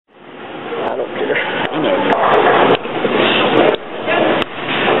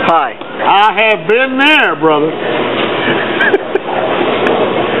have been there, brother.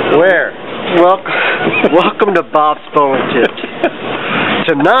 Where? Welcome to Bob's Bowling Tips.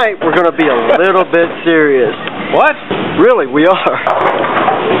 Tonight we're going to be a little bit serious. What? Really, we are.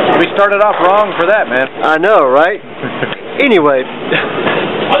 We started off wrong for that, man. I know, right? Anyway,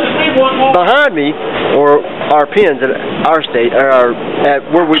 behind me, or our pins at our state, or at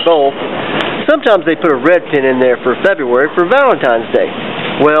where we bowl, sometimes they put a red pin in there for February for Valentine's Day.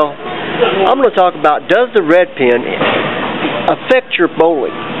 Well, I'm going to talk about, does the red pin affect your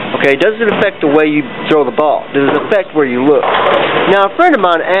bowling? Okay, does it affect the way you throw the ball? Does it affect where you look? Now, a friend of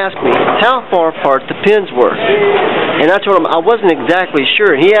mine asked me how far apart the pins were. And I told him I wasn't exactly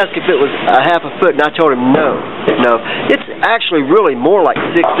sure. And he asked if it was a half a foot, and I told him no. No, it's actually really more like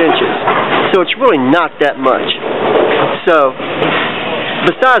 6 inches. So it's really not that much. So,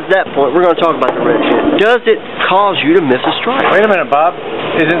 besides that point, we're going to talk about the red pin. Does it cause you to miss a strike? Wait a minute, Bob.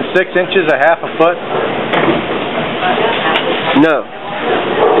 Isn't 6 inches a half a foot? No.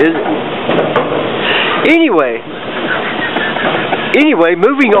 Anyway,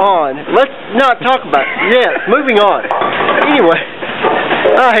 moving on. Let's not talk about it. Yes, moving on. Anyway,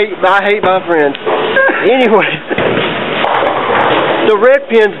 I hate my friends. Anyway, the red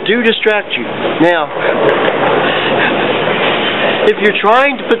pins do distract you. Now, if you're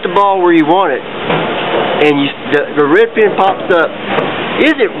trying to put the ball where you want it, and the red pin pops up,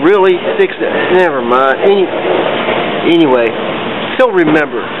 is it really 6? Never mind. Anyway. So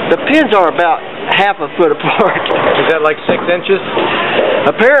remember, the pins are about half a foot apart. Is that like 6 inches?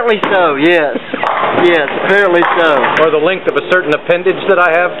 Apparently so, yes. Yes, apparently so. Or the length of a certain appendage that I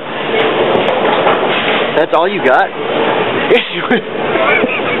have? That's all you got?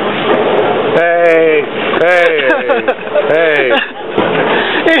 Hey.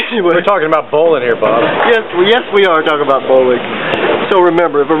 Anyway. We're talking about bowling here, Bob. Yes, we are talking about bowling. So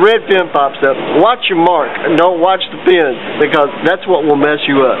remember, if a red pin pops up, watch your mark and don't watch the pins, because that's what will mess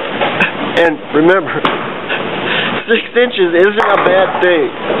you up. And remember, 6 inches isn't a bad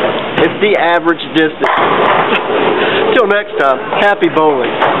thing. It's the average distance. Till next time, happy bowling.